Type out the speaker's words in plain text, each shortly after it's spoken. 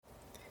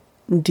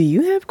Do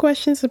you have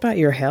questions about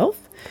your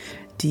health?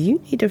 Do you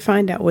need to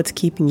find out what's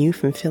keeping you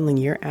from feeling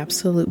your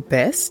absolute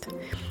best?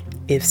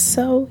 If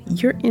so,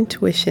 your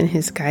intuition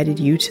has guided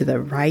you to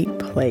the right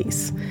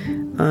place.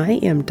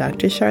 I am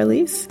Dr.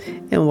 Charlize,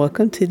 and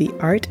welcome to the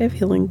Art of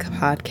Healing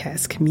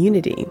podcast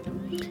community.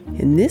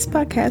 In this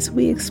podcast,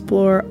 we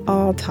explore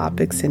all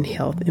topics in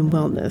health and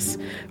wellness,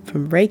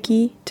 from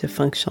Reiki to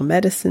functional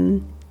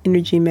medicine,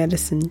 energy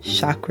medicine,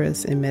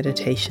 chakras, and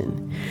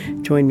meditation.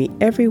 Join me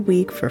every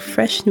week for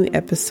fresh new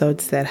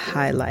episodes that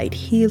highlight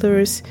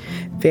healers,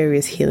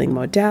 various healing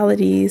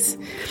modalities,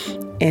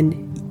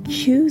 and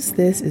use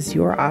this as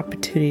your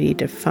opportunity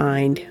to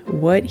find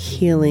what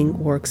healing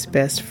works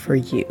best for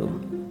you.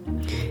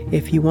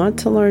 If you want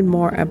to learn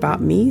more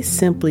about me,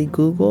 simply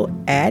Google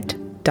at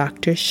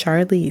Dr.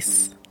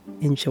 Charlize.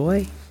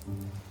 Enjoy.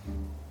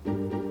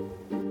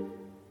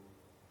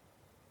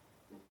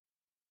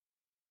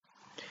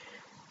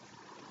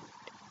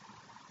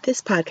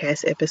 This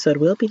podcast episode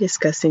will be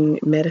discussing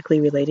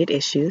medically related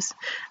issues.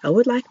 I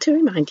would like to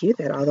remind you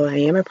that although I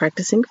am a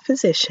practicing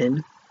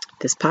physician,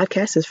 this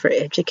podcast is for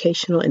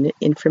educational and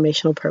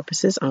informational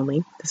purposes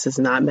only. This is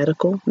not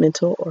medical,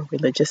 mental, or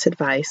religious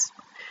advice.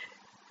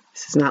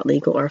 This is not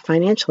legal or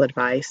financial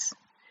advice.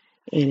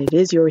 And it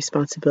is your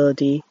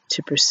responsibility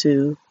to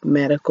pursue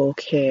medical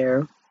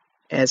care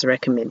as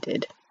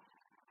recommended.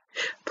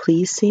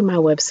 Please see my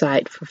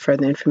website for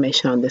further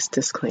information on this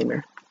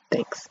disclaimer.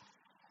 Thanks.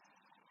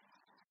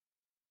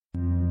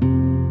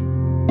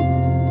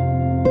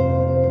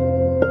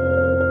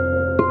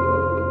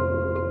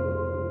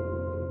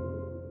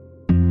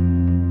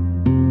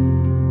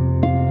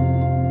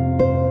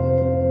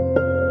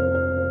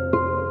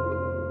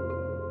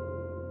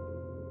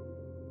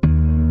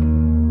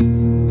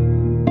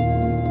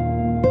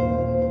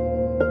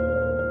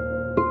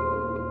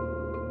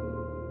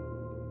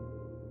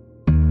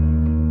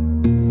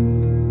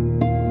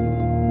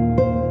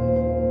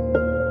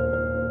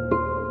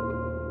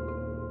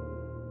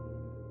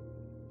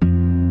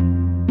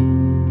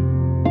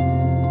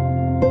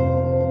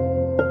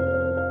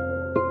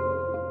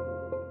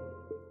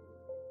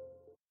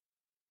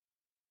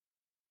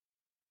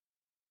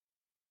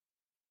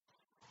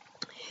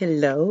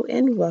 Hello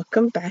and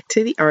welcome back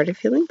to the Art of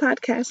Healing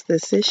podcast.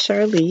 This is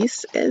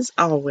Charlize as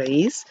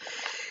always.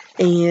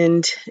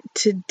 And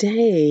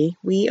today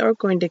we are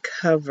going to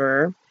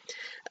cover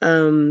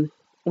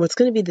what's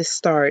going to be the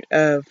start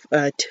of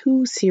a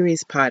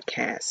 2-series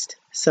podcast.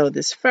 So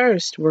this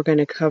first, we're going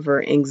to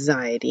cover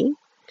anxiety.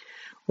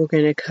 We're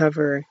going to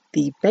cover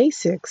the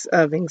basics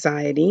of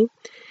anxiety.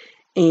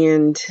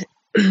 And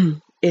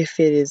if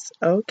it is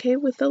okay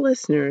with the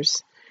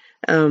listeners,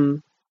 we're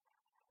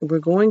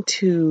going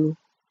to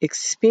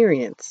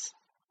experience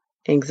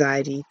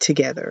anxiety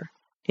together,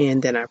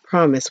 and then I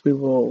promise we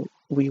will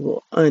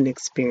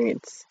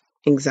unexperience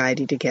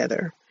anxiety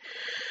together.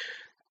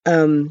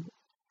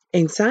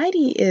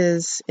 Anxiety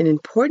is an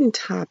important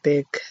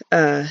topic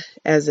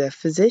as a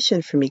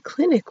physician for me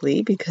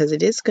clinically, because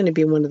it is going to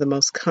be one of the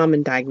most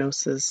common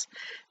diagnoses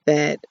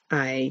that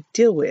I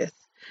deal with.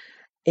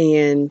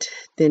 And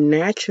then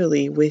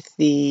naturally, with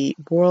the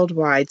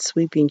worldwide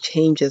sweeping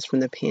changes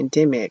from the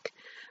pandemic,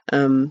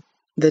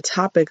 the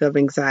topic of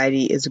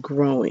anxiety is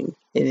growing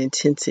in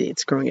intensity.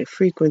 It's growing in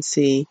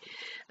frequency.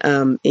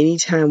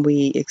 Anytime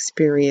we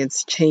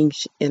experience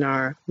change in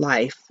our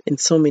life in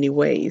so many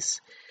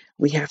ways,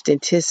 we have to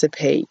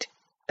anticipate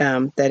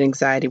that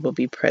anxiety will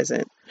be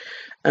present.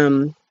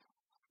 And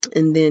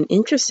then,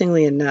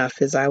 interestingly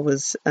enough, as I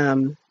was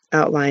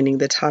outlining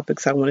the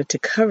topics I wanted to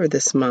cover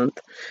this month,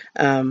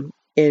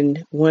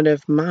 in one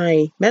of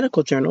my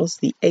medical journals,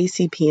 the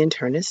ACP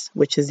Internist,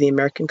 which is the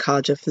American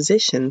College of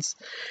Physicians,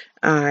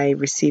 I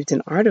received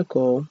an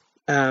article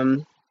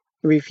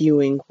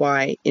reviewing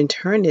why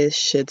internists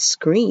should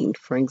screen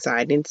for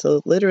anxiety. And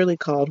so literally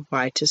called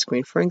Why to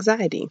Screen for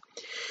Anxiety.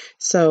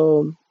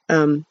 So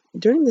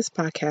during this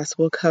podcast,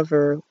 we'll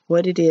cover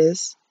what it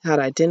is, how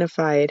to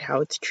identify it,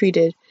 how it's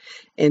treated.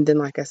 And then,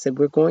 like I said,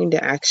 we're going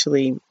to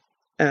actually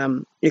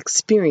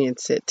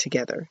experience it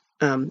together.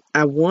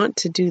 I want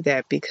to do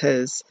that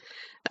because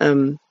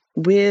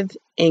with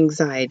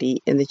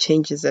anxiety and the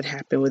changes that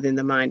happen within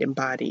the mind and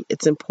body,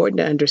 it's important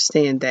to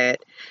understand that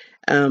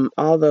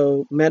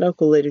although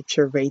medical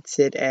literature rates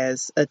it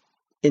as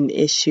an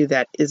issue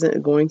that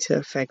isn't going to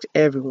affect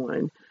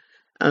everyone,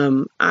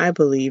 I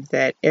believe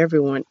that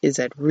everyone is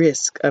at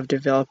risk of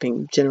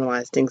developing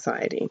generalized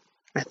anxiety.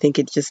 I think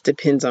it just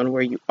depends on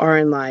where you are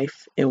in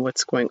life and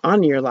what's going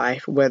on in your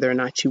life, whether or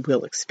not you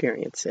will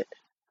experience it.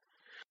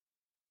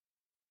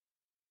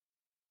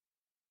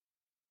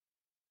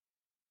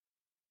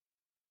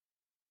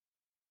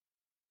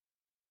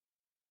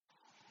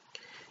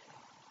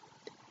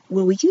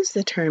 When we use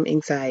the term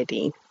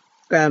anxiety,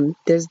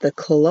 there's the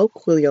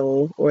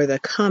colloquial or the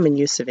common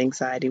use of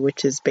anxiety,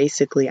 which is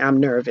basically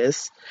I'm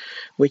nervous,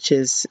 which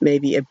is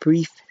maybe a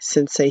brief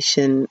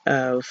sensation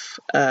of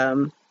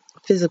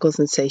physical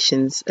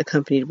sensations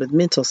accompanied with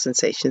mental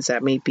sensations.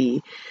 That may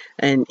be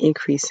an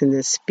increase in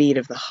the speed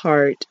of the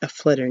heart, a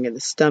fluttering in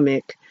the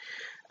stomach,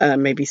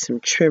 maybe some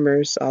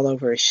tremors all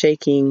over,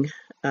 shaking,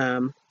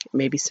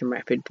 maybe some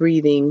rapid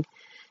breathing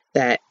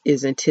that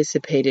is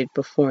anticipated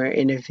before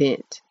an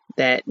event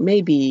that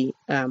may be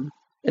an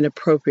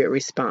appropriate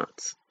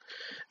response.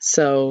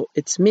 So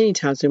it's many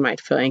times we might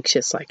feel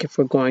anxious, like if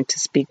we're going to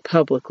speak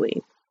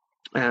publicly,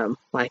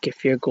 like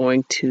if you're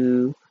going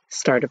to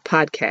start a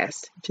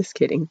podcast. Just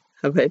kidding.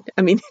 But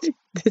I mean,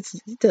 it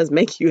does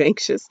make you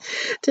anxious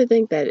to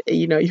think that,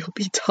 you'll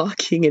be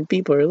talking and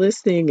people are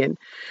listening and,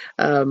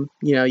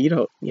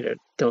 you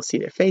don't see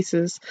their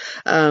faces.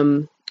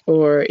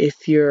 Or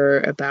if you're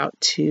about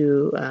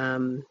to,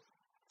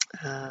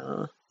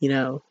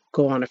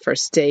 go on a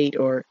first date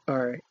or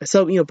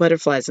so,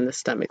 butterflies in the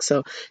stomach.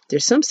 So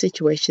there's some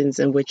situations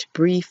in which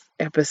brief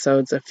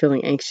episodes of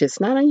feeling anxious,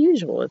 not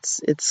unusual.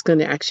 It's going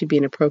to actually be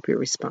an appropriate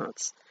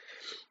response.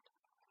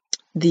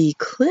 The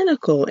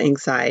clinical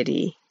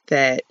anxiety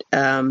that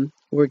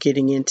we're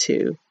getting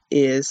into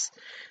is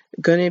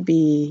going to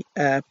be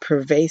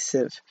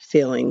pervasive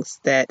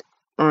feelings that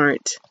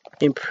aren't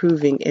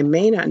improving and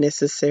may not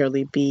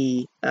necessarily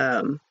be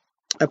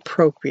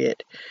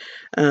appropriate.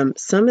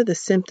 Some of the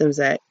symptoms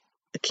that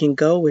can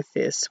go with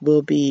this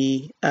will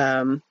be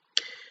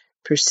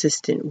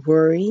persistent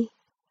worry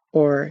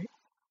or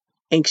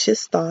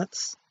anxious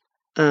thoughts,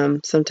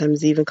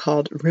 sometimes even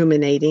called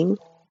ruminating,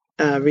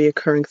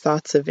 reoccurring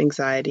thoughts of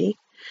anxiety,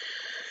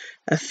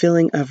 a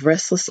feeling of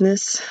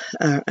restlessness,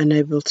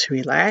 unable to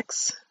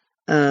relax.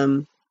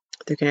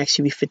 There can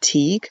actually be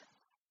fatigue,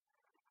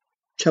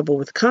 trouble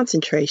with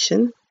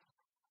concentration,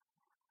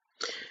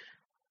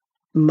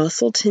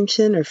 muscle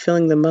tension or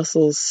feeling the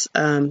muscles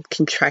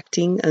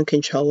contracting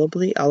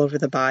uncontrollably all over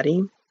the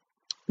body.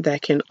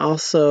 That can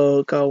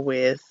also go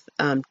with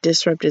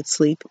disrupted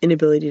sleep,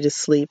 inability to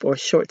sleep, or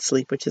short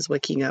sleep, which is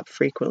waking up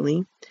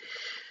frequently.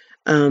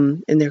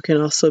 And there can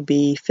also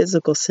be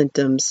physical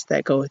symptoms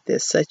that go with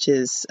this, such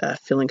as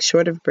feeling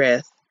short of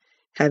breath,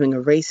 having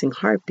a racing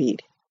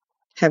heartbeat,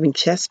 having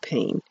chest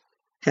pain,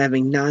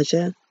 having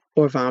nausea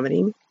or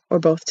vomiting, or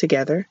both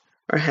together,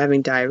 or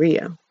having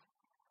diarrhea.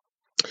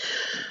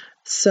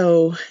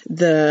 So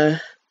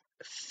the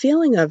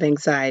feeling of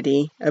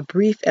anxiety, a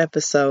brief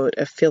episode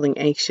of feeling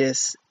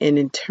anxious, and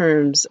in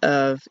terms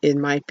of it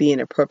might be an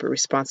appropriate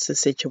response to the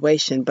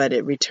situation, but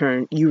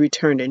you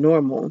return to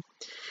normal,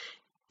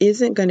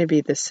 isn't going to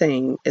be the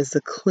same as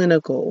the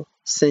clinical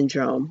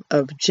syndrome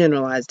of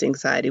generalized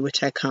anxiety,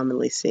 which I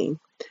commonly see.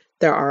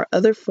 There are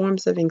other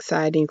forms of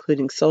anxiety,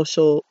 including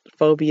social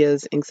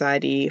phobias,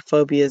 anxiety,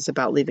 phobias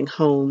about leaving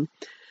home,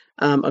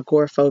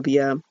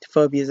 agoraphobia,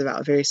 phobias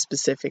about very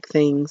specific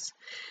things.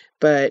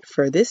 But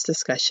for this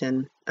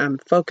discussion, I'm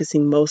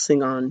focusing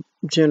mostly on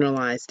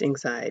generalized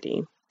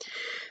anxiety.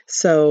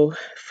 So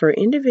for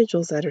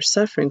individuals that are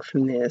suffering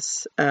from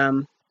this,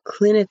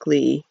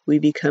 clinically, we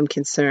become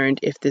concerned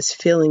if this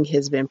feeling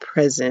has been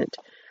present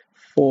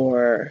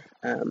for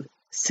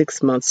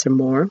 6 months or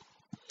more.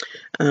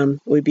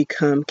 We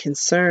become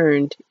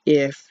concerned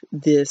if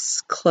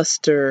this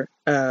cluster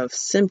of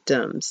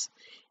symptoms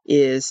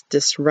is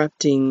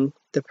disrupting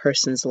the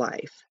person's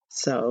life.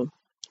 So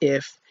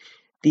if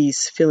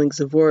these feelings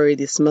of worry,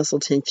 this muscle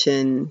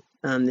tension,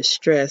 the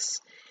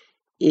stress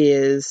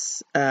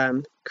is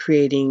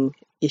creating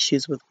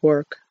issues with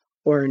work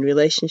or in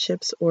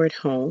relationships or at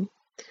home,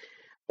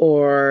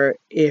 or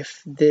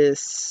if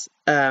these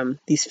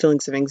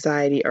feelings of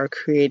anxiety are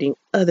creating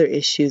other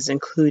issues,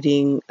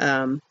 including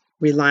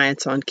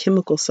reliance on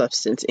chemical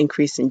substance,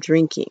 increase in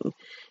drinking,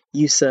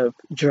 use of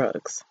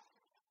drugs.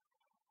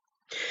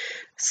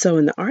 So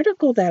in the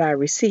article that I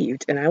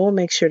received, and I will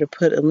make sure to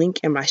put a link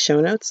in my show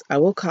notes, I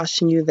will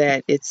caution you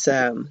that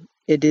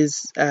it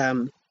is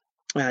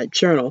a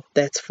journal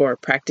that's for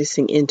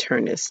practicing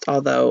internists,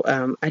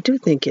 although I do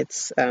think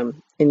it's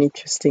an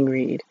interesting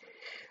read.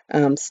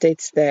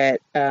 States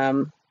that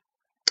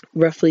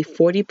roughly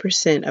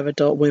 40% of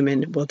adult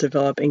women will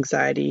develop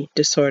anxiety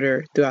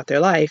disorder throughout their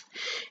life,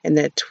 and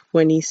that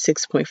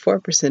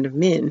 26.4% of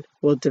men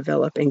will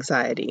develop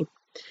anxiety.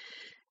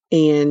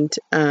 And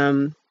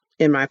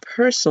in my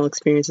personal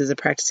experience as a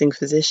practicing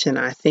physician,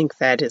 I think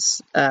that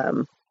is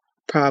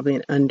probably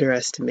an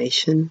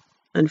underestimation,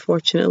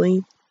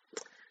 unfortunately.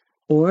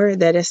 Or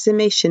that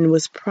estimation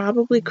was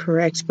probably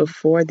correct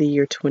before the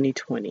year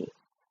 2020.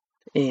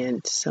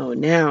 And so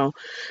now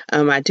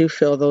I do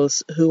feel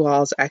those who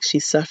are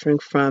actually suffering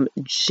from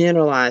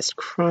generalized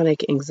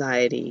chronic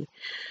anxiety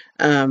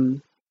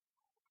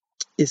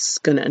is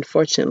going to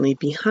unfortunately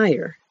be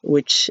higher,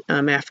 which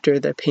after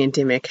the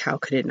pandemic, how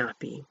could it not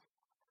be?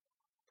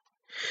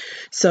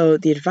 So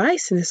the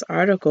advice in this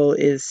article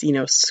is,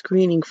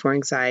 screening for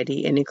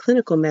anxiety. And in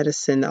clinical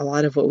medicine, a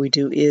lot of what we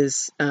do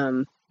is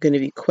going to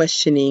be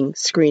questioning,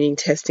 screening,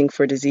 testing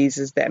for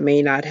diseases that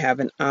may not have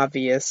an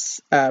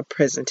obvious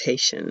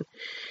presentation.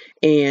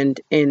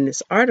 And in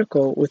this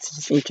article, which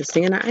is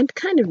interesting, and I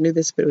kind of knew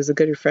this, but it was a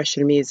good refresher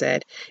to me, is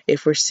that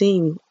if we're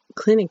seeing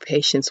clinic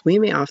patients, we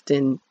may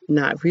often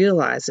not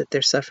realize that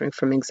they're suffering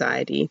from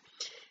anxiety,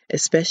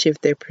 especially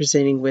if they're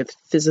presenting with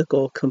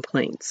physical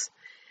complaints.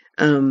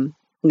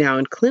 Now,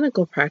 in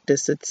clinical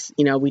practice, it's,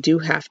 we do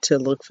have to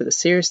look for the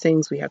serious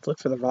things. We have to look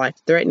for the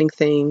life-threatening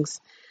things.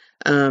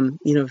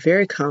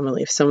 Very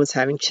commonly, if someone's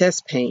having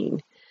chest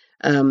pain,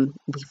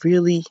 we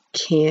really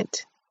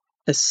can't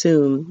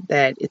assume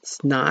that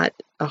it's not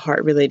a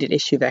heart-related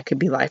issue that could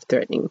be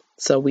life-threatening.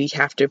 So we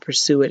have to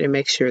pursue it and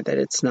make sure that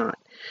it's not.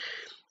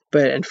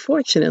 But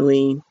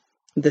unfortunately,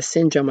 the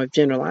syndrome of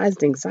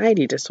generalized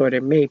anxiety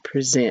disorder may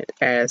present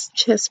as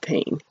chest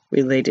pain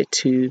related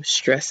to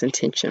stress and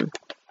tension.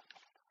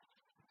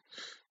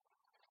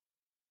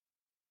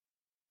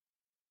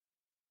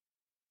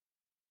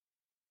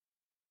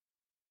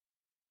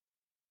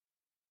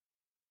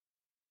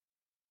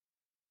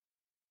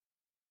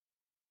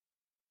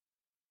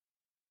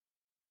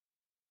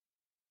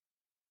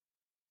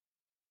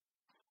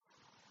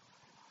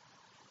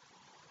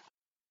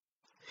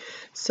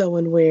 So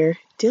when we're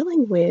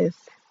dealing with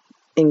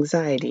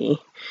anxiety,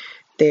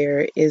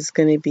 there is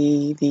going to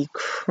be the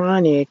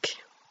chronic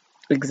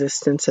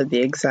existence of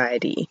the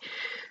anxiety,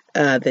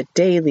 the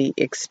daily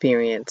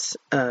experience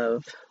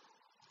of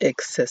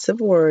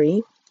excessive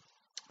worry,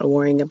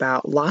 worrying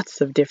about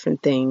lots of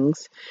different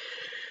things,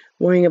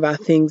 worrying about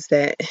things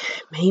that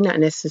may not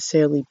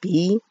necessarily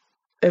be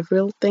a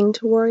real thing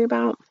to worry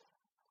about.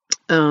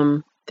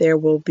 There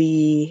will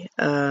be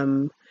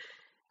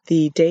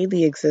the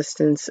daily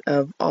existence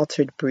of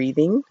altered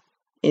breathing,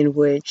 in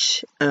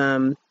which,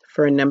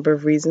 for a number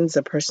of reasons,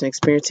 a person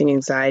experiencing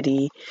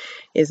anxiety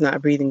is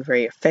not breathing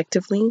very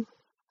effectively.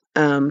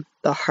 The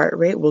heart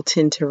rate will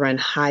tend to run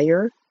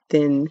higher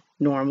than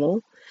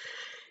normal,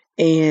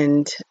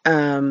 and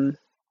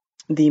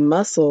the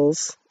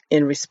muscles,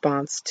 in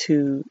response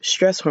to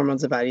stress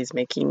hormones the body is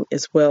making,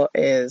 as well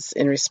as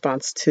in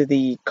response to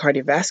the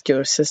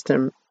cardiovascular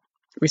system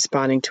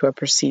responding to a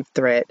perceived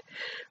threat,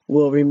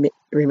 will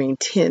remain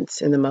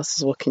tense and the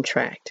muscles will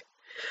contract.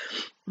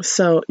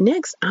 So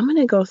next, I'm going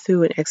to go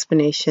through an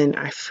explanation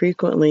I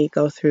frequently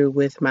go through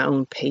with my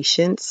own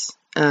patients,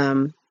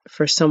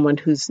 for someone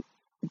who's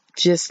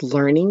just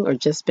learning or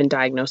just been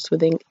diagnosed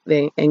with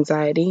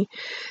anxiety,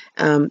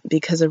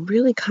 because a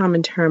really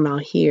common term I'll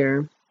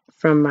hear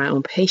from my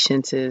own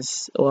patients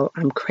is, well,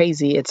 I'm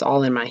crazy, it's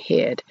all in my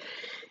head.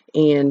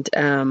 And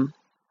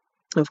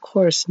of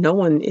course, no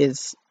one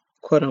is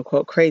quote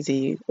unquote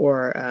crazy,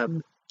 or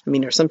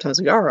or sometimes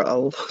we are a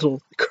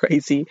little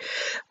crazy,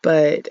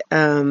 but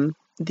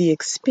the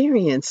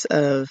experience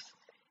of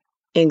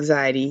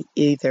anxiety,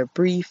 either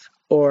brief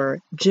or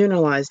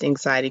generalized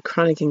anxiety,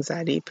 chronic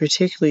anxiety,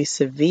 particularly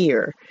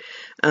severe,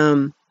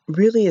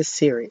 really is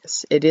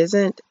serious. It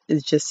isn't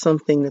just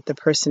something that the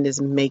person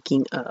is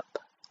making up.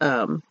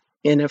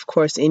 And of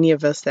course, any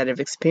of us that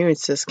have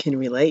experienced this can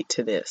relate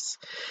to this.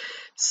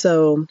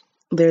 So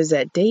there's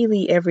that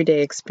daily,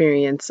 everyday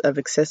experience of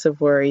excessive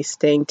worry,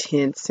 staying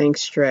tense, staying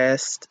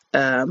stressed,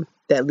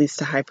 that leads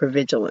to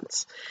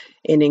hypervigilance.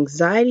 An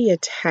anxiety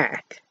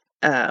attack,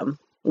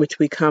 which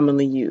we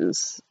commonly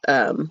use,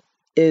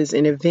 is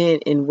an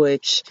event in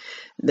which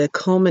the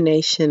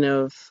culmination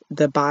of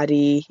the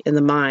body and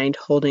the mind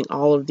holding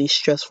all of these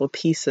stressful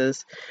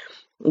pieces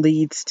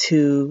leads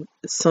to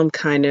some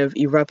kind of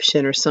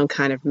eruption or some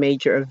kind of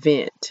major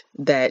event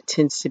that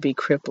tends to be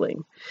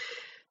crippling.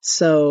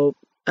 So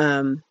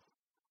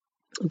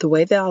the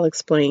way that I'll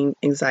explain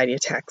anxiety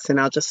attacks, and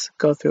I'll just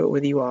go through it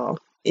with you all,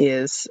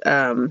 is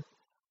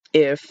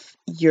if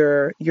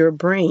your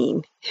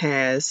brain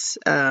has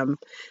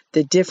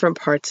the different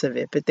parts of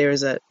it, but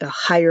there's a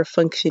higher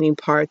functioning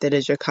part that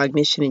is your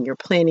cognition and your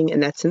planning,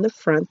 and that's in the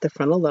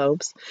frontal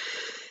lobes.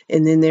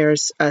 And then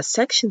there's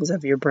sections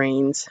of your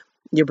brain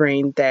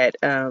that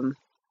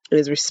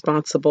is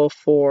responsible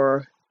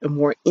for a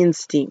more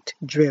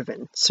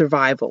instinct-driven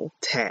survival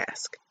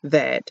task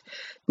that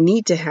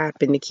need to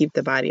happen to keep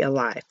the body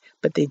alive,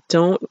 but they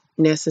don't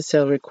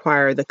necessarily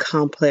require the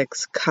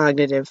complex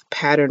cognitive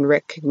pattern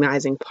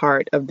recognizing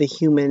part of the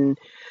human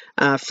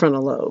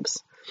frontal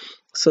lobes.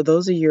 So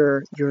those are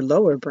your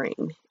lower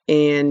brain,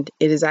 and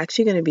it is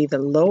actually going to be the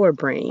lower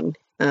brain,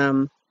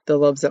 the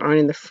lobes that aren't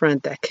in the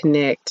front, that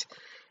connect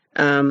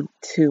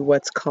to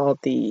what's called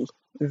the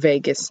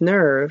vagus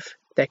nerve,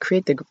 that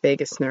create the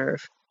vagus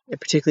nerve,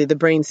 particularly the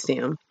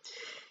brainstem.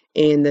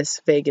 And this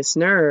vagus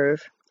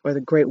nerve, or the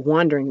great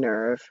wandering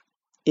nerve,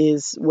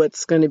 is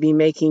what's going to be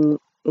making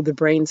the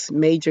brain's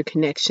major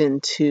connection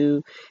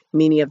to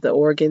many of the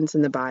organs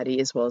in the body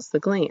as well as the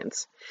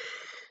glands.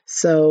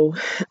 So,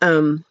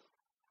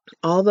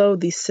 although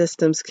these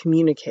systems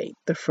communicate,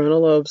 the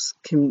frontal lobes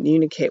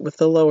communicate with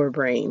the lower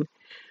brain,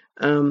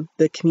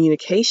 the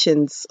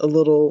communication's a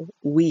little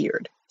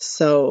weird.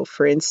 So,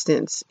 for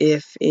instance,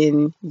 if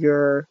in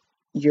your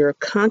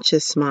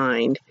conscious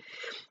mind,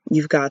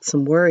 you've got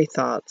some worry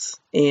thoughts,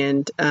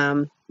 and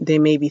they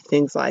may be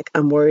things like,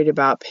 I'm worried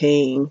about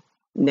paying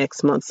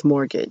next month's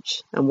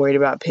mortgage. I'm worried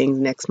about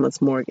paying next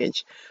month's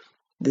mortgage.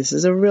 This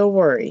is a real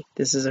worry.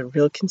 This is a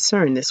real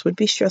concern. This would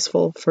be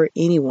stressful for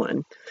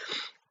anyone.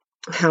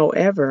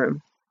 However,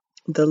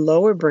 the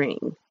lower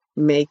brain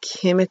may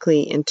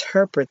chemically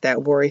interpret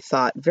that worry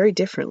thought very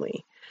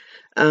differently.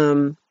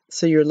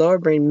 So your lower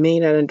brain may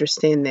not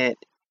understand that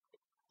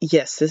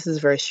yes, this is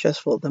very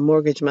stressful. The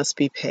mortgage must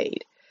be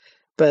paid.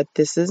 But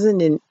this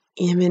isn't an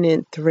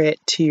imminent threat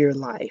to your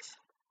life.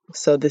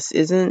 So this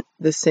isn't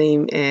the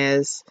same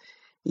as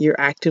you're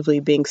actively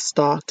being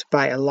stalked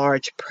by a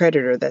large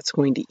predator that's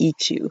going to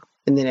eat you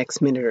in the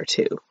next minute or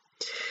two.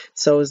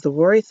 So as the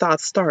worry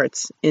thought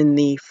starts in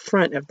the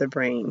front of the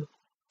brain,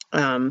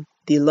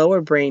 the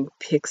lower brain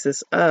picks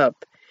this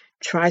up,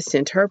 tries to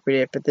interpret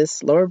it, but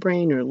this lower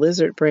brain or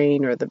lizard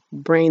brain or the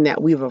brain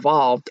that we've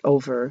evolved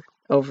over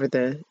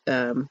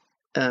the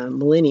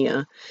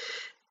millennia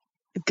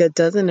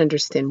doesn't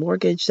understand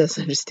mortgage,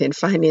 doesn't understand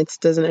finance,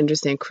 doesn't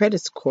understand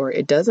credit score.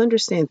 It does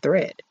understand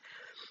threat.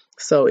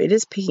 So it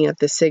is picking up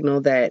the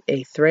signal that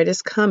a threat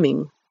is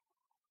coming,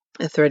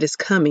 a threat is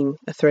coming,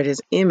 a threat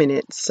is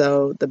imminent.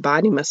 So the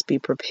body must be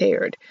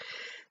prepared.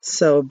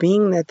 So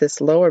being that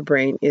this lower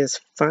brain is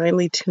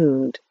finely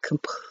tuned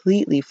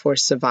completely for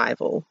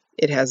survival,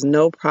 it has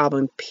no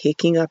problem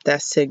picking up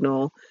that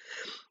signal,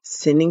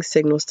 sending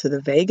signals to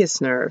the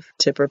vagus nerve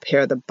to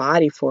prepare the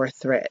body for a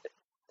threat.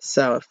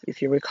 So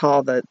if you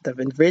recall, the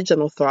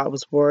original thought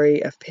was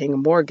worry of paying a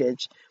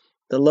mortgage.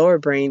 The lower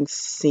brain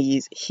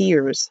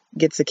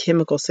gets a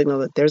chemical signal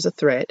that there's a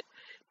threat.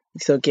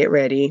 So get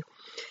ready.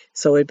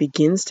 So it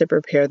begins to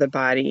prepare the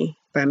body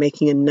by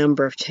making a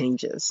number of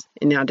changes.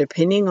 And now,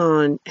 depending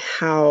on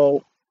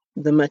how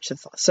much the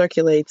thought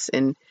circulates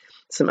and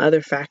some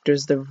other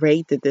factors, the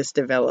rate that this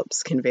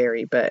develops can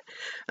vary. But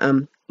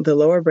the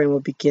lower brain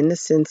will begin to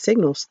send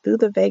signals through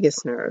the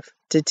vagus nerve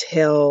to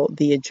tell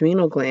the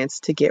adrenal glands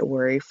to get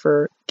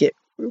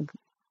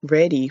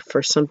ready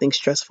for something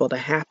stressful to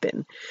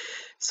happen.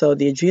 So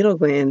the adrenal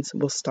glands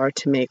will start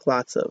to make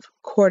lots of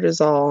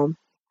cortisol,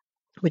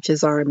 which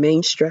is our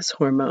main stress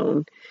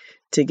hormone,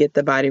 to get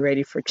the body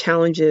ready for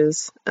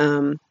challenges,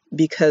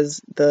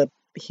 because the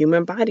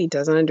human body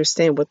doesn't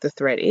understand what the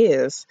threat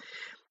is.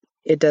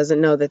 It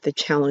doesn't know that the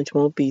challenge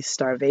won't be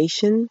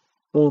starvation,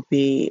 won't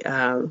be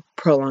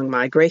prolonged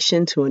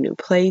migration to a new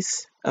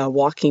place,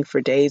 walking for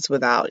days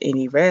without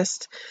any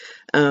rest.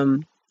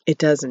 It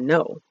doesn't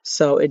know.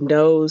 So it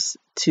knows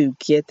to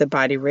get the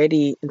body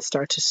ready and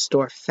start to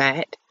store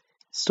fat,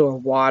 store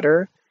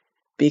water,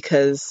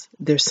 because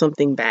there's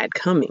something bad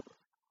coming.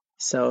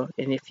 So,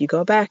 and if you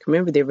go back,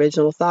 remember the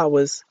original thought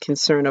was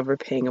concern over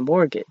paying a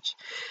mortgage.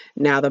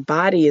 Now the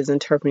body is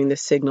interpreting the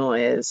signal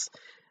as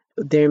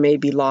there may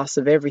be loss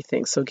of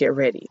everything, so get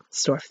ready.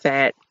 Store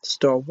fat,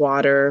 store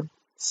water.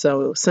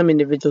 So some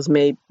individuals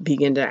may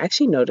begin to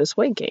actually notice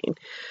weight gain.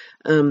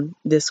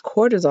 This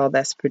cortisol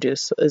that's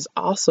produced is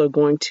also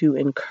going to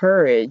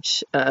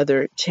encourage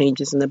other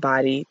changes in the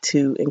body,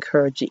 to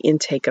encourage the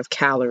intake of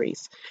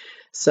calories.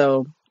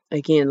 So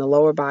again, the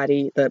lower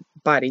brain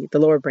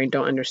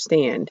don't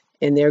understand,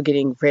 and they're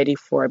getting ready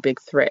for a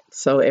big threat.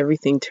 So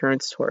everything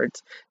turns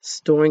towards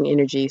storing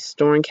energy,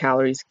 storing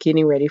calories,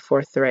 getting ready for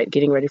a threat,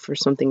 getting ready for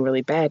something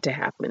really bad to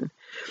happen.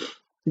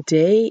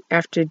 Day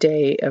after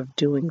day of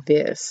doing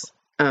this,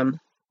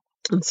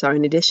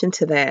 in addition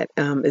to that,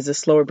 is the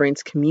slower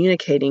brain's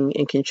communicating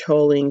and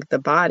controlling the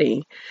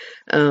body.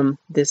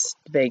 This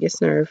vagus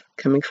nerve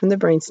coming from the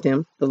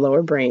brainstem, the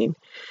lower brain,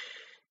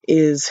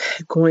 is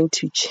going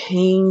to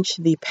change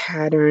the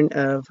pattern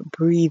of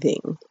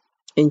breathing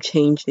and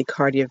change the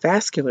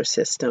cardiovascular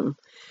system.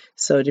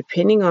 So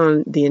depending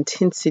on the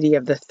intensity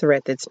of the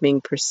threat that's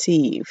being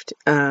perceived,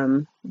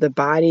 the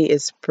body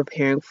is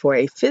preparing for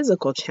a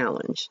physical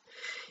challenge.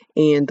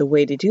 And the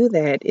way to do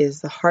that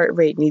is the heart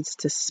rate needs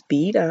to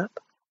speed up.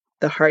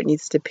 The heart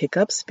needs to pick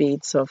up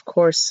speed. So of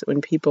course,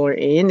 when people are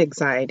in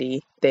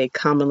anxiety, they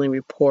commonly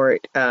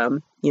report,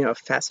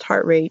 fast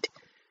heart rate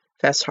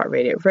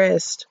at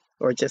rest,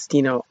 or just,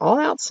 all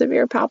out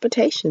severe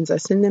palpitations. I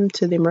send them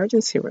to the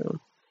emergency room.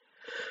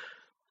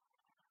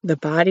 The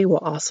body will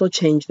also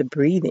change the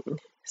breathing.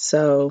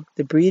 So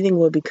the breathing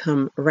will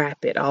become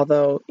rapid,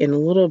 although in a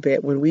little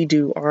bit when we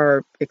do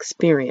our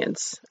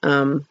experience,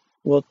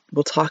 we'll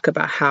talk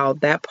about how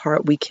that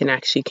part we can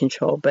actually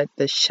control. But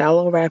the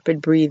shallow,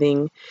 rapid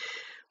breathing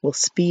will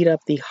speed up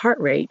the heart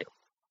rate.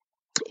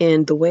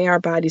 And the way our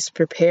bodies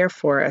prepare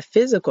for a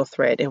physical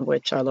threat in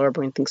which our lower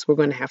brain thinks we're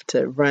going to have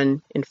to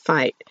run and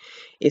fight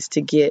is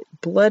to get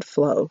blood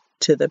flow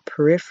to the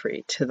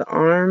periphery, to the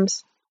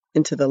arms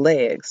and to the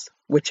legs,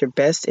 which are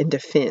best in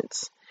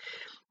defense,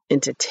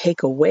 and to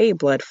take away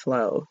blood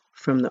flow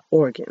from the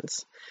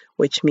organs,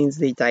 which means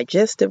the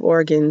digestive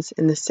organs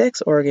and the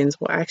sex organs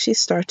will actually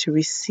start to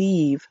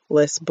receive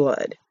less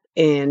blood.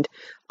 And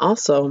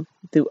also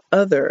through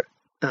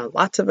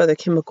lots of other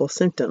chemical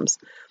symptoms,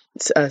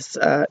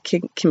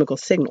 chemical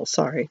signals,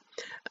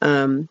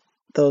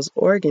 those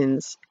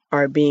organs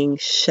are being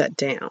shut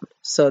down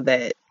so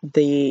that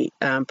the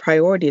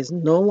priority is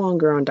no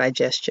longer on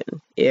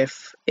digestion.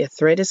 If a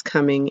threat is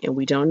coming and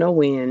we don't know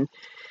when,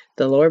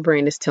 the lower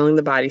brain is telling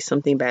the body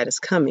something bad is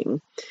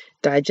coming.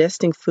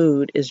 Digesting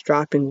food is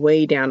dropping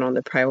way down on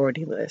the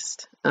priority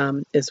list,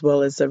 as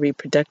well as the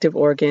reproductive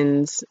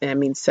organs,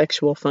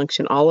 sexual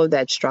function, all of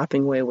that's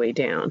dropping way, way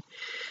down.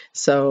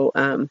 So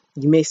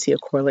you may see a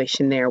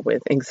correlation there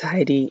with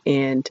anxiety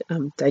and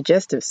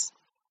digestive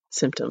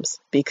symptoms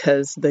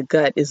because the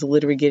gut is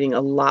literally getting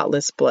a lot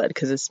less blood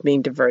because it's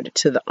being diverted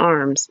to the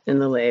arms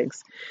and the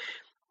legs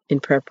in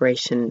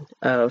preparation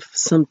of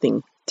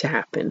something to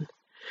happen.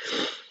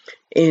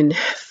 And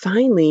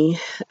finally,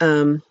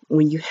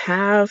 when you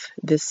have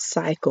this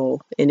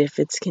cycle, and if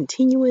it's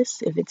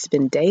continuous, if it's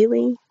been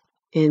daily,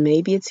 and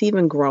maybe it's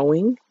even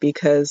growing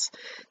because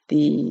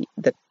the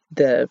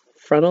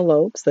frontal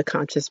lobes, the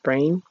conscious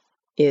brain,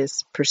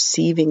 is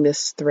perceiving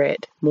this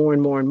threat more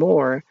and more and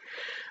more,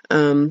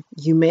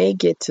 you may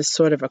get to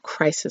sort of a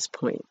crisis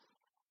point.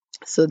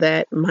 So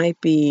that might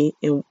be,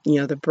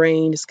 the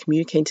brain is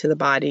communicating to the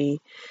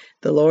body,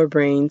 the lower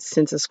brain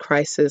senses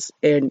crisis,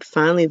 and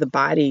finally the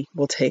body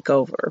will take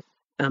over.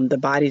 The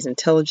body's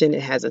intelligent,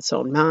 it has its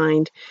own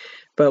mind,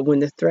 but when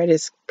the threat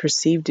is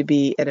perceived to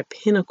be at a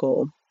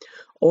pinnacle,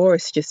 or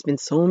it's just been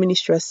so many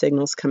stress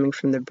signals coming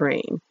from the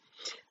brain,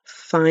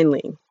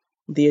 finally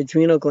the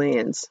adrenal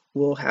glands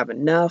will have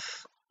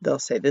enough. They'll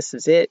say, this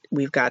is it.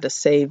 We've got to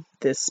save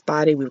this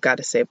body. We've got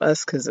to save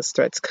us because this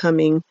threat's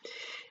coming.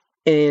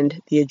 And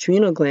the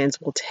adrenal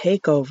glands will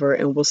take over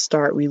and will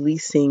start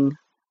releasing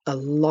a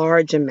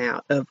large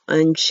amount of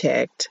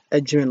unchecked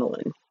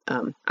adrenaline.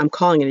 I'm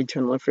calling it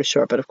adrenaline for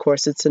short, but of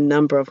course it's a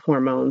number of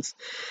hormones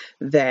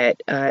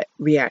that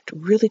react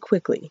really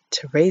quickly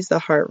to raise the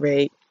heart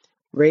rate,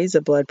 raise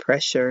the blood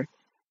pressure,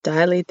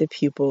 dilate the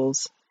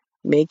pupils,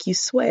 make you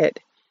sweat.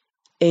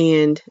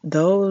 And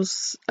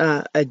those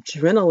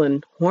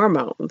adrenaline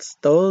hormones,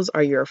 those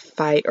are your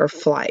fight or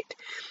flight.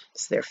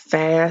 So they're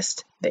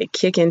fast, they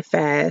kick in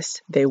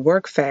fast, they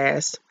work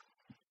fast.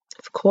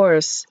 Of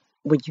course,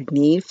 when you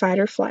need fight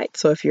or flight,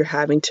 so if you're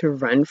having to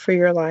run for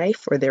your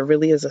life or there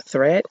really is a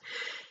threat,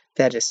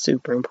 that is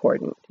super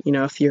important.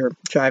 If you're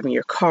driving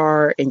your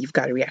car and you've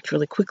got to react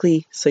really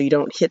quickly so you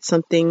don't hit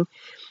something,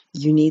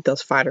 you need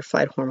those fight or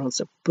flight hormones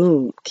to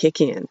boom,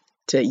 kick in.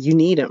 You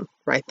need them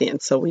right then.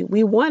 So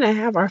we want to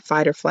have our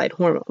fight or flight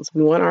hormones.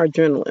 We want our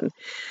adrenaline.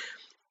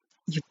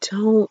 You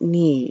don't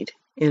need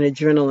an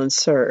adrenaline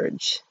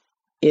surge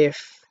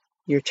if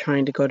you're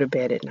trying to go to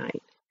bed at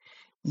night.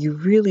 You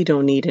really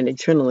don't need an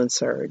adrenaline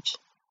surge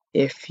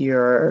if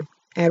you're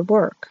at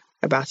work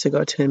about to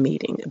go to a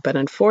meeting. But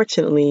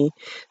unfortunately,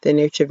 the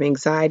nature of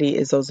anxiety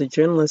is those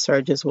adrenaline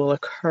surges will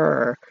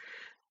occur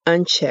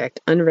unchecked,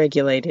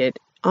 unregulated,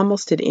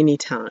 almost at any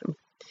time.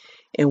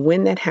 And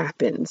when that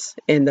happens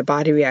and the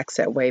body reacts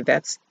that way,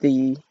 that's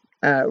the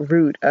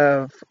root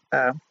of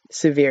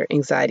severe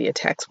anxiety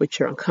attacks, which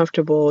are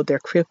uncomfortable, they're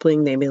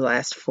crippling, they may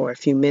last for a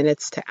few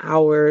minutes to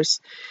hours,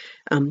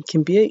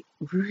 can be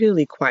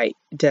really quite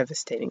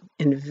devastating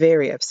and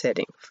very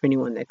upsetting for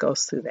anyone that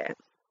goes through that.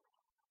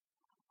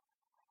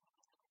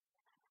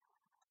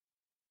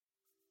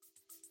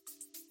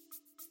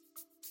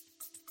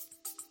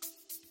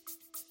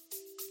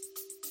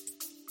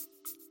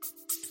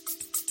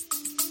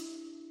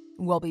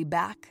 We'll be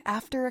back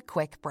after a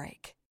quick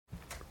break.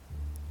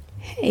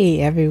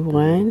 Hey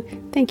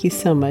everyone, thank you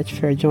so much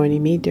for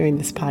joining me during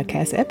this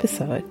podcast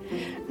episode.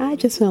 I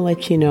just want to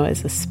let you know,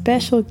 as a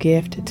special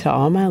gift to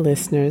all my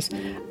listeners,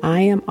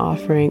 I am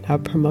offering a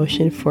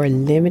promotion for a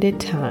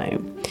limited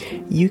time.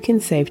 You can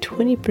save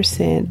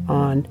 20%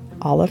 on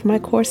all of my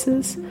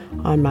courses,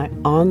 on my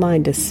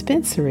online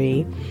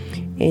dispensary,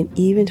 and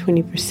even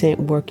 20%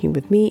 working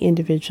with me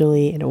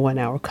individually in a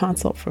 1-hour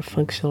consult for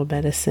functional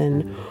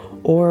medicine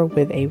or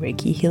with a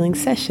Reiki healing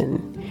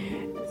session.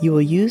 You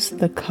will use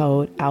the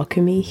code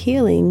Alchemy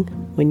Healing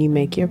when you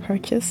make your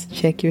purchase.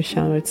 Check your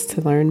show notes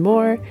to learn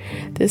more.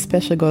 This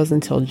special goes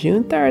until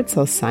June 3rd,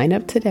 so sign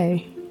up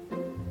today.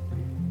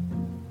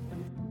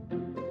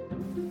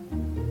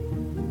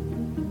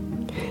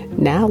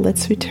 Now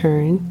let's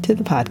return to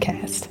the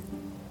podcast.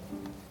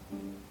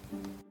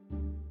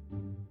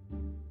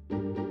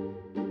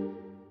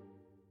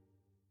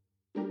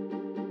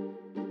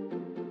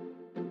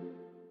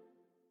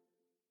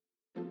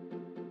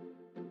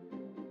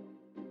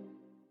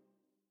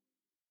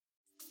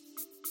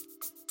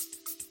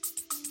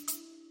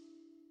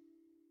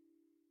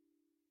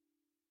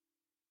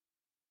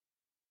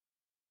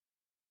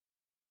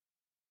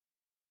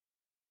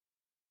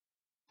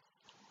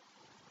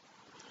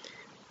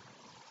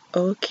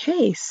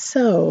 Okay,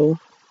 so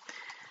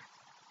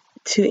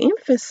to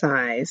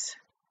emphasize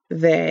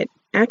that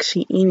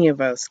actually any of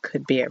us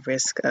could be at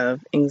risk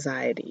of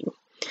anxiety,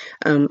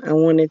 I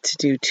wanted to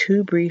do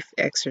 2 brief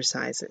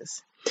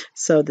exercises.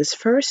 So this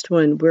first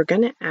one, we're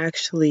going to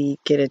actually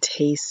get a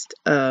taste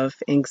of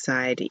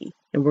anxiety,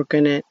 and we're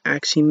going to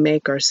actually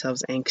make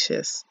ourselves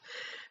anxious.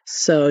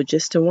 So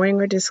just a warning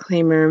or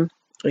disclaimer,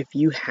 if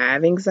you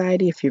have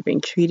anxiety, if you're being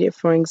treated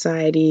for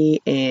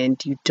anxiety and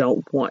you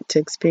don't want to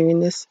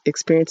experience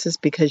this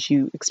because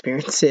you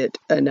experience it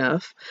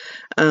enough,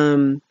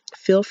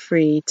 feel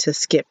free to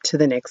skip to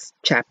the next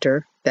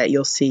chapter that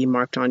you'll see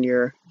marked on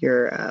your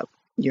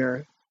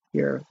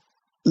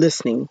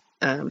listening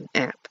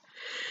app.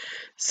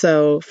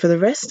 So for the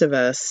rest of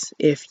us,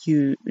 if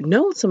you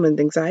know someone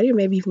with anxiety, or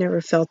maybe you've never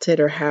felt it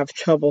or have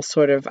trouble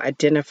sort of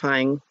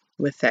identifying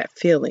with that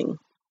feeling,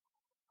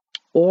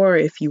 or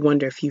if you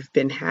wonder if you've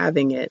been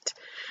having it,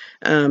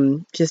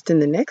 just in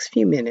the next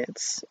few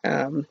minutes,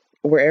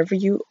 wherever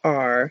you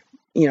are,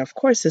 of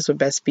course, this would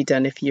best be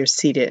done if you're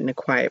seated in a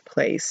quiet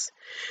place.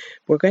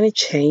 We're going to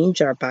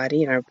change our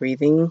body and our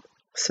breathing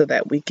so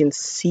that we can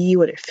see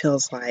what it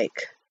feels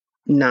like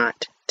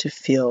not to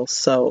feel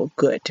so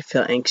good, to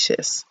feel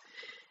anxious.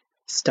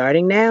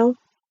 Starting now,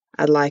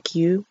 I'd like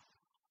you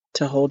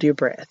to hold your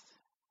breath.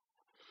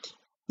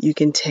 You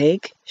can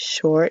take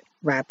short,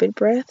 rapid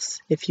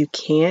breaths if you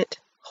can't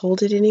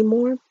hold it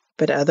anymore,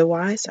 but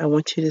otherwise, I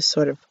want you to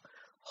sort of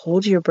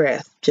hold your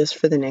breath just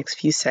for the next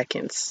few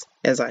seconds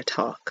as I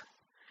talk.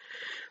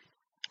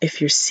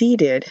 If you're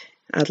seated,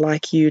 I'd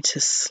like you to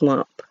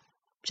slump.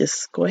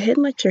 Just go ahead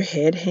and let your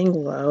head hang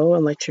low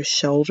and let your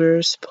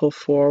shoulders pull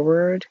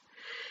forward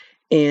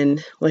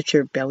and let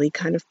your belly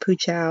kind of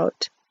pooch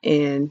out,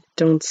 and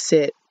don't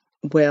sit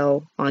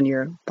well on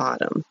your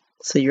bottom.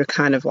 So you're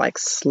kind of like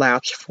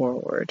slouched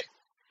forward.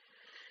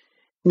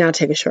 Now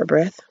take a short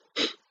breath.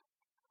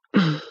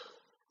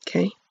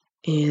 Okay.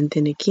 And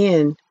then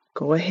again,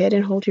 go ahead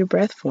and hold your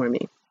breath for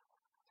me.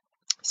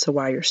 So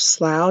while you're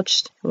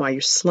slouched, while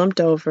you're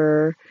slumped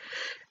over,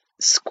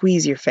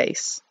 squeeze your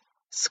face.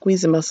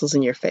 Squeeze the muscles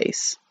in your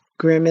face.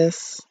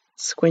 Grimace,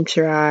 squint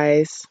your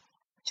eyes,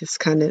 just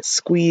kind of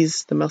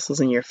squeeze the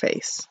muscles in your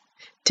face.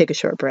 Take a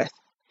short breath.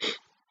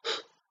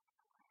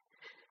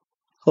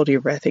 Hold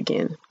your breath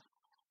again.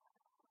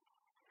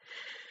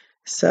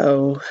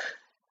 So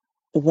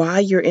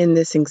while you're in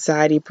this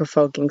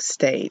anxiety-provoking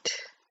state,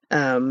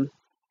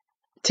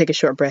 take a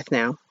short breath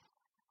now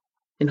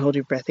and hold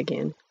your breath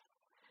again.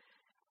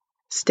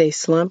 Stay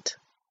slumped.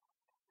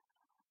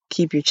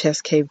 Keep your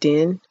chest caved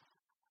in.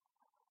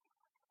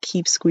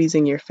 Keep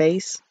squeezing your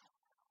face.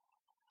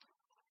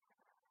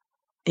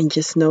 And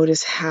just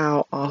notice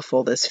how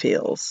awful this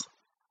feels.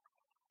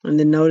 And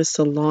then notice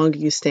the longer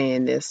you stay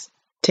in this,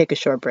 take a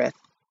short breath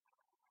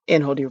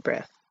and hold your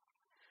breath.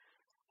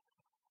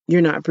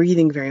 You're not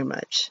breathing very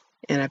much.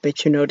 And I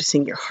bet you're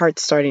noticing your heart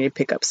starting to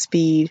pick up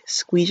speed.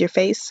 Squeeze your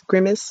face,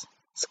 grimace,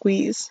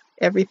 squeeze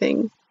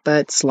everything,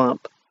 but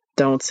slump.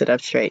 Don't sit up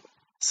straight.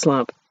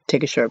 Slump.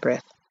 Take a short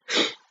breath.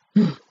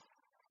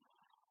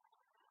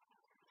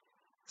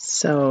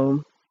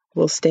 So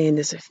we'll stay in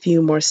this a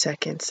few more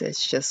seconds.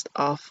 It's just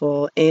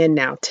awful. And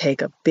now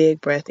take a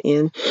big breath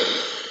in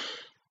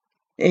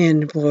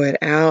and blow it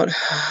out.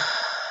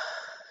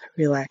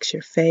 Relax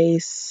your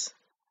face.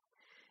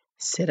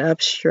 Sit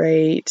up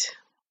straight.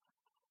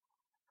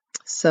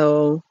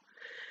 So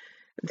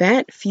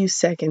that few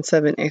seconds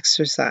of an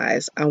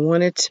exercise, I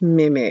wanted to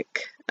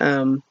mimic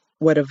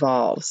what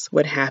evolves,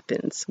 what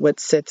happens, what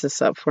sets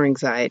us up for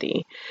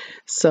anxiety.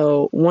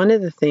 So one of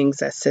the things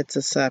that sets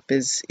us up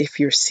is if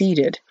you're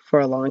seated for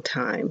a long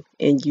time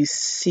and you're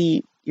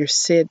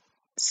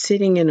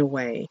sitting in a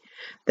way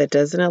that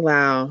doesn't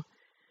allow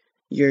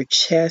your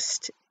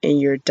chest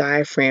and your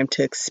diaphragm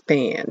to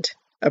expand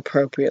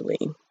appropriately.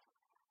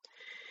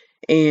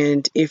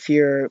 And if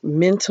your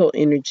mental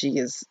energy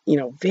is,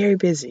 very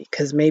busy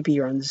because maybe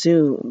you're on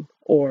Zoom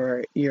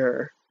or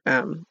you're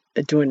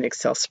doing an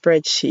Excel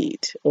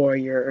spreadsheet or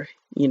you're,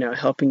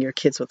 helping your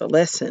kids with a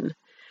lesson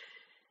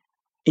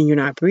and you're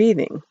not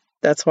breathing,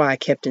 that's why I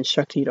kept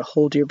instructing you to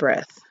hold your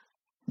breath.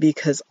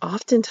 Because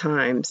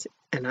oftentimes,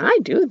 and I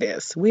do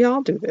this, we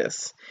all do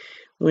this,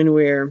 when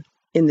we're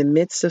in the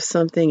midst of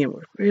something and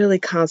we're really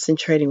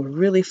concentrating, we're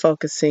really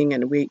focusing,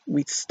 and we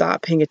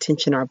stop paying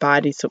attention to our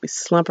body. So we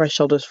slump our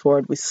shoulders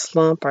forward, we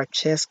slump, our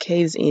chest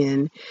caves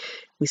in,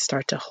 we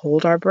start to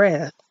hold our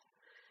breath.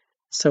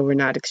 So we're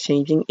not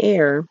exchanging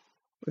air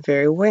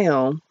very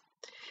well.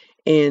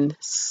 And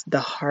the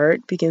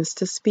heart begins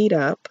to speed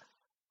up.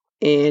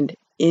 And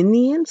in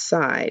the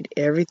inside,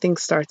 everything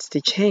starts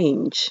to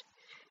change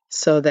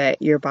so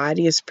that your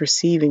body is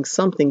perceiving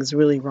something's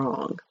really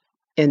wrong.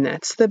 And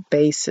that's the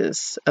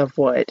basis of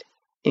what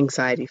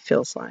anxiety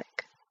feels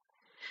like.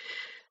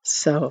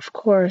 So, of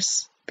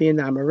course, being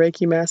that I'm a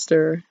Reiki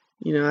master,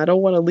 I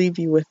don't want to leave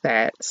you with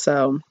that.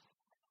 So,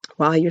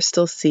 while you're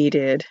still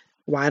seated,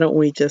 why don't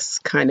we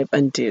just kind of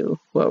undo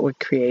what we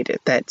created,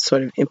 that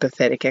sort of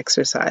empathetic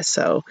exercise?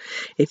 So,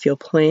 if you'll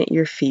plant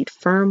your feet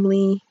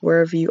firmly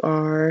wherever you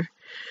are,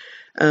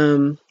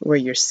 where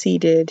you're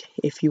seated,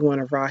 if you want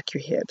to rock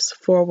your hips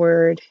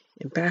forward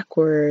and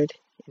backward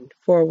and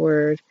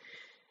forward,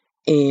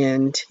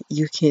 and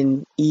you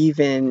can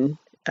even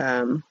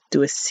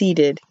do a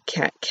seated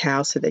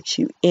cat-cow so that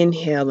you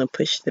inhale and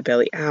push the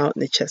belly out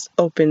and the chest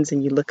opens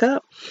and you look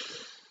up.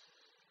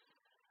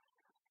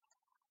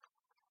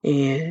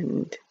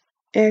 And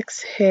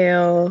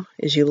exhale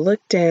as you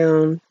look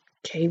down,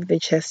 cave the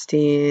chest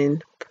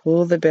in,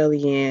 pull the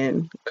belly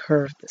in,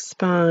 curve the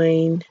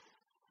spine.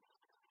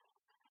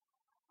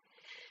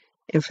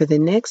 And for the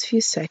next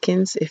few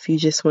seconds, if you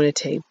just want to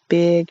take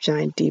big,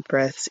 giant, deep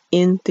breaths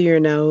in through your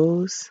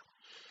nose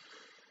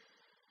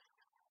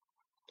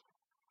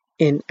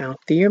and out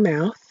through your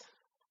mouth.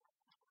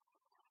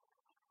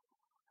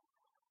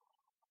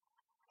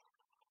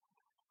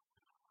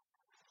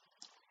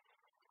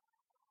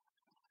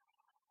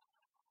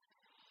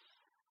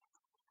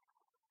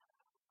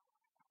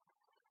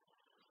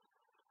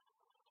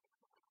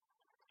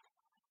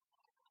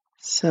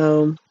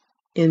 So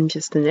in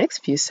just the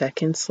next few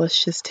seconds,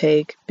 let's just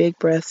take big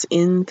breaths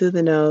in through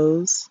the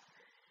nose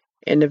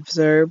and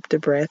observe the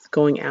breath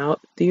going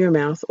out through your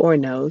mouth or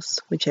nose,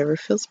 whichever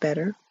feels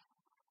better.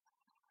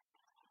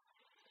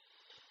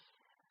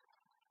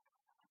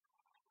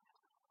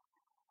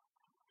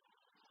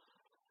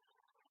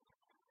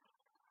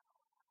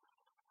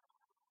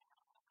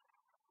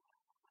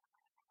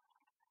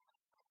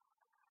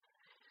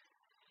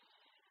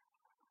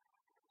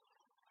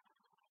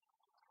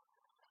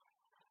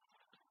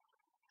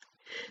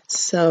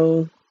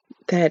 So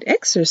that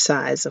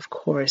exercise, of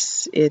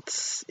course,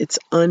 it's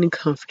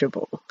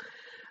uncomfortable,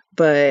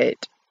 but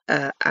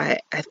I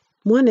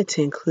wanted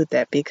to include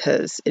that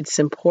because it's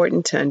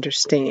important to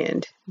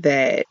understand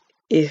that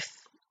if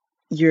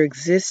you're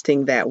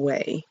existing that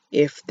way,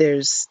 if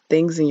there's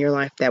things in your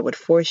life that would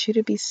force you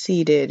to be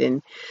seated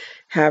and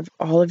have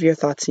all of your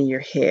thoughts in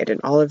your head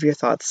and all of your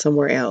thoughts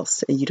somewhere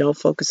else, and you don't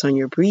focus on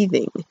your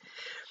breathing,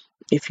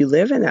 if you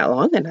live in that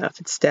long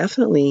enough, it's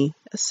definitely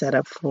a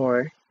setup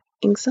for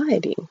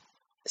anxiety.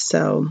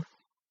 So,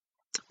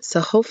 so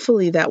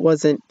hopefully that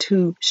wasn't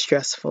too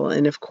stressful.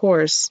 And of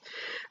course,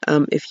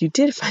 if you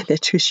did find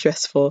that too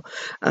stressful,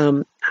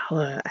 I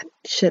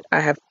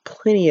have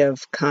plenty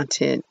of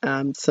content,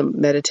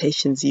 some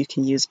meditations you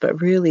can use.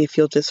 But really, if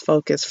you'll just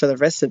focus for the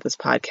rest of this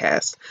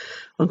podcast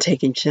on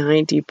taking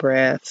giant deep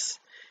breaths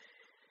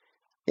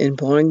and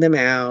blowing them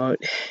out,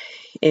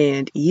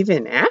 and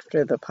even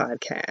after the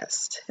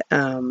podcast,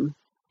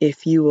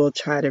 if you will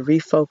try to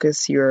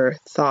refocus your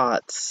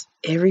thoughts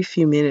every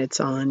few minutes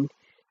on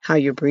how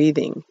you're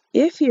breathing,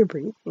 if you're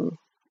breathing,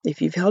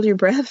 if you've held your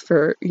breath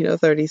for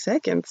 30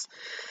 seconds,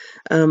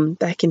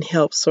 that can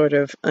help sort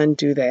of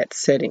undo that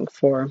setting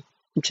for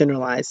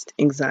generalized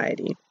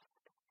anxiety.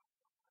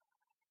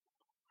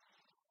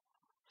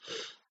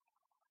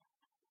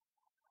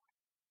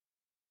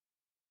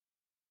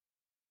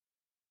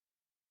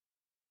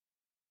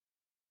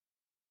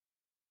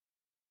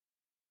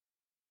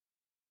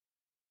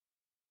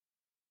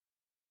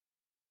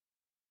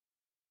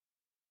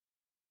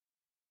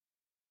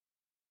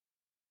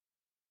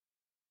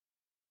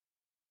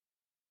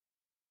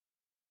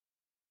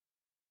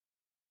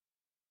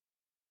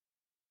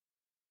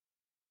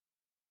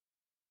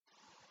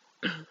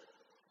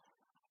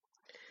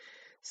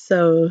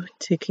 So,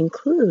 to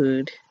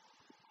conclude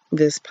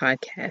this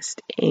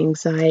podcast,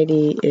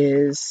 anxiety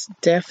is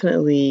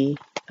definitely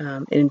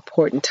an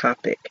important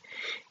topic.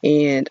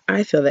 And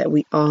I feel that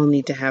we all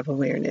need to have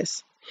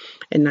awareness,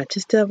 and not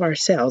just of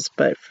ourselves,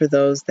 but for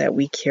those that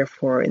we care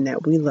for and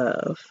that we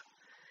love.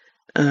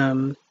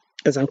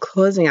 As I'm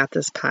closing out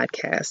this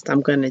podcast,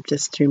 I'm going to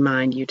just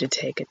remind you to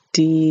take a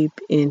deep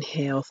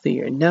inhale through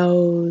your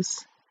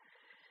nose,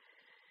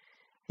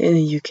 and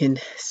then you can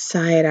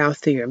sigh it out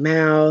through your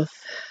mouth.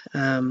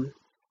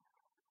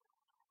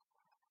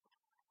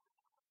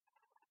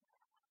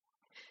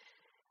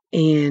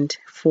 And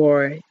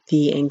for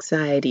the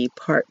anxiety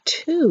part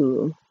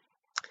 2,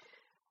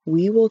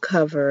 we will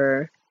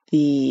cover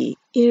the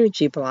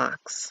energy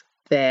blocks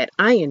that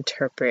I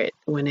interpret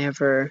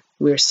whenever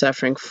we're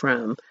suffering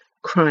from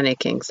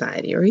chronic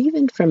anxiety or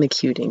even from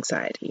acute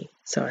anxiety.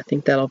 So I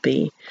think that'll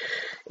be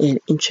an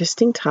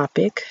interesting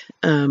topic.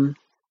 And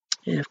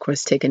of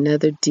course, take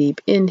another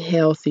deep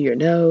inhale through your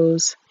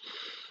nose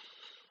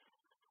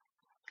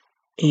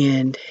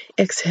and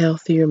exhale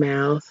through your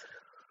mouth.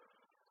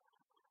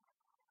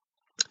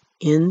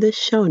 In the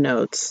show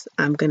notes,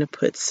 I'm going to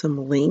put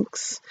some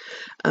links,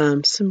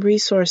 some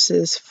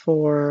resources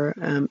for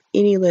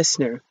any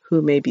listener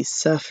who may be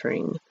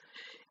suffering,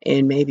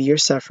 and maybe you're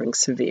suffering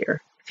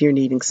severe, if you're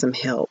needing some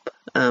help,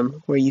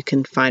 where you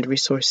can find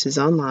resources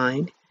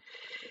online.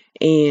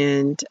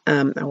 And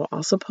I will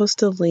also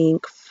post a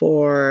link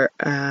for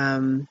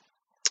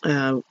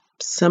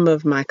some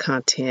of my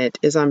content.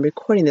 As I'm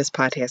recording this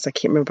podcast, I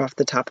can't remember off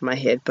the top of my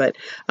head, but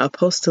I'll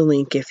post a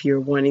link if you're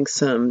wanting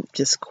some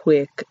just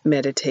quick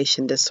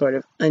meditation to sort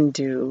of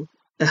undo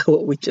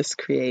what we just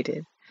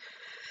created.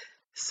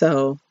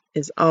 So,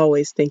 as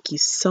always, thank you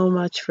so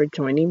much for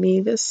joining me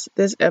this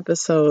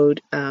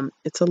episode.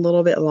 It's a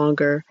little bit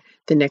longer.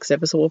 The next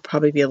episode will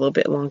probably be a little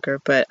bit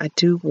longer, but I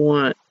do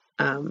want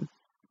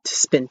to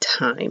spend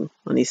time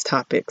on these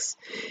topics,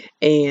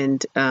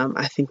 and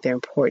I think they're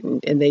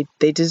important, and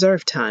they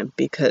deserve time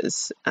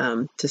because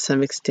to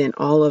some extent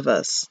all of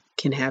us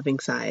can have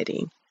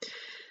anxiety.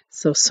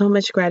 So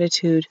much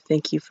gratitude.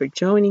 Thank you for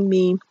joining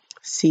me.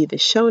 See the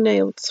show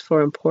notes for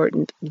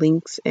important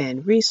links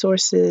and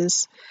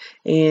resources,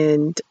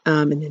 and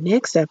in the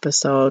next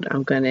episode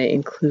I'm going to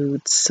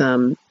include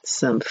some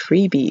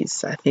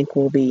freebies I think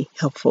will be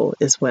helpful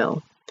as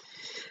well.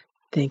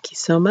 Thank you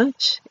so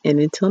much,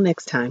 and until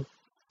next time.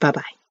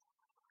 Bye-bye.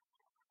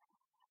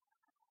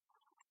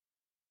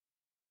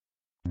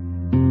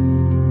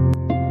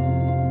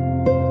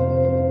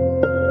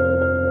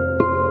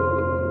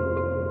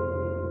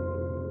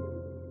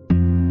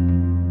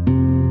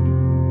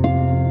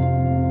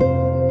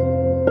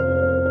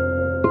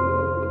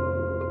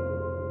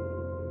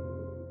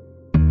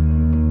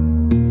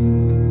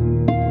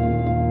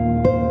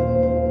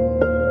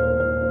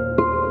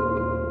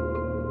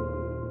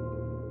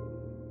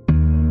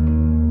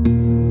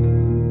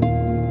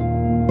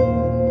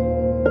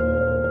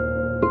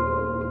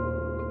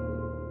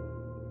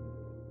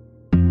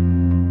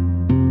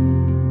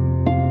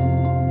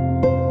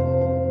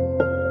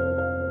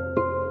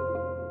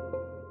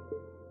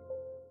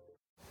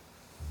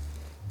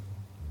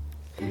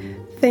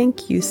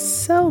 Thank you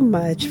so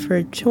much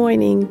for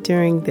joining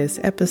during this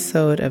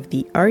episode of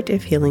the Art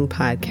of Healing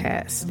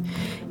podcast.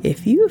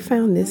 If you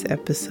found this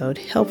episode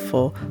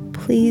helpful,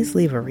 please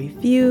leave a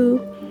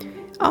review.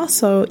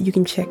 Also, you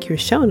can check your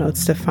show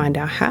notes to find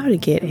out how to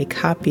get a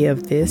copy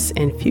of this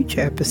and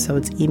future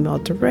episodes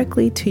emailed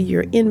directly to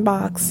your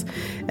inbox,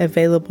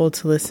 available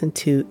to listen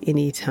to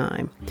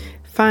anytime.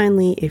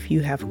 Finally, if you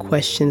have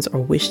questions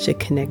or wish to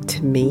connect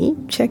to me,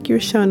 check your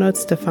show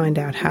notes to find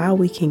out how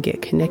we can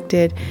get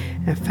connected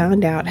and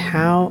find out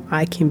how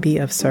I can be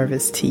of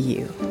service to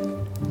you.